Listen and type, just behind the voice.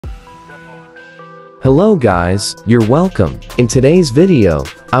Hello guys, you're welcome. In today's video,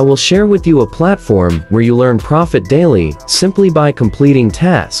 I will share with you a platform where you learn profit daily simply by completing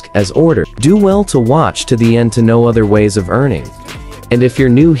tasks as ordered. Do well to watch to the end to know other ways of earning. And if you're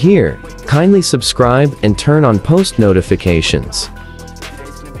new here, kindly subscribe and turn on post notifications.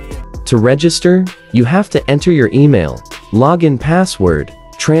 To register, you have to enter your email, login password,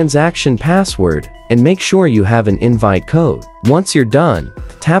 transaction password, and make sure you have an invite code. Once you're done,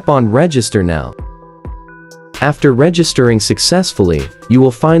 tap on Register Now. After registering successfully, you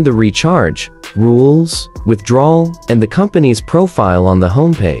will find the recharge, rules, withdrawal, and the company's profile on the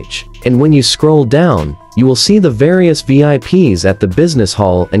homepage. And when you scroll down, you will see the various VIPs at the business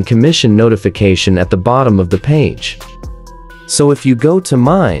hall and commission notification at the bottom of the page. So if you go to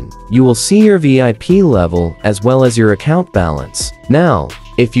mine, you will see your VIP level as well as your account balance. Now,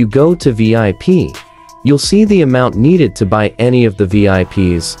 if you go to VIP, you'll see the amount needed to buy any of the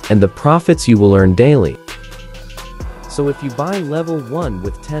VIPs and the profits you will earn daily. So if you buy level 1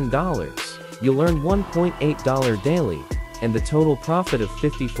 with $10, you'll earn $1.8 daily, and the total profit of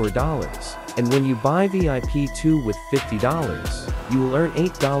 $54. And when you buy VIP 2 with $50, you will earn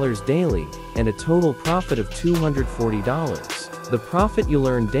 $8 daily, and a total profit of $240. The profit you'll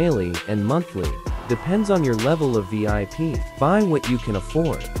earn daily and monthly depends on your level of VIP. Buy what you can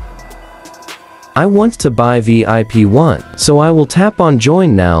afford. I want to buy VIP 1, so I will tap on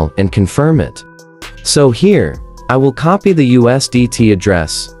Join Now and confirm it. So here, I will copy the USDT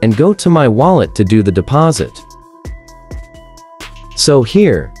address and go to my wallet to do the deposit. So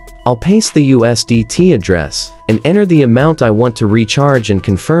here, I'll paste the USDT address and enter the amount I want to recharge and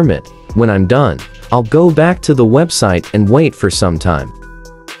confirm it. When I'm done, I'll go back to the website and wait for some time.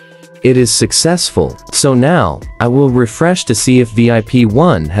 It is successful, so now, I will refresh to see if VIP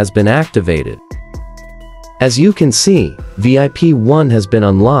 1 has been activated. As you can see, VIP 1 has been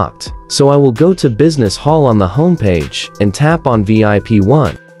unlocked, so I will go to Business Hall on the homepage and tap on VIP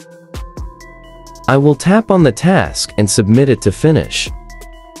 1. I will tap on the task and submit it to finish.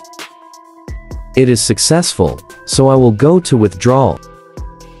 It is successful, so I will go to Withdrawal.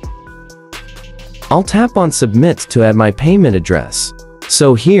 I'll tap on Submit to add my payment address.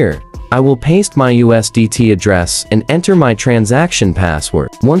 So here, I will paste my USDT address and enter my transaction password.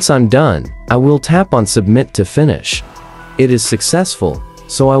 Once I'm done, I will tap on Submit to finish. It is successful,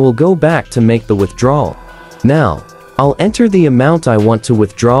 so I will go back to make the withdrawal. Now, I'll enter the amount I want to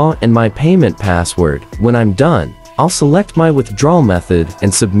withdraw and my payment password. When I'm done, I'll select my withdrawal method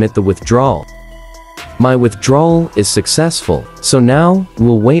and submit the withdrawal. My withdrawal is successful, so now,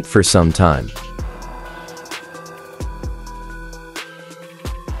 we'll wait for some time.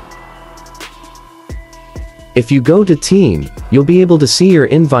 If you go to Team, you'll be able to see your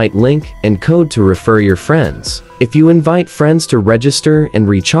invite link and code to refer your friends. If you invite friends to register and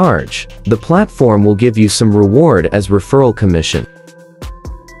recharge, the platform will give you some reward as referral commission.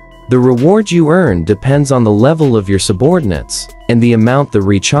 The reward you earn depends on the level of your subordinates and the amount they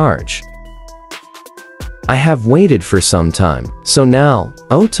recharge. I have waited for some time, so now,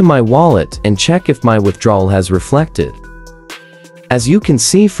 go to my wallet and check if my withdrawal has reflected. As you can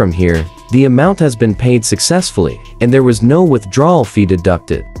see from here, the amount has been paid successfully, and there was no withdrawal fee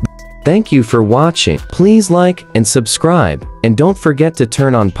deducted. Thank you for watching. Please like and subscribe, and don't forget to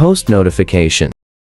turn on post notification.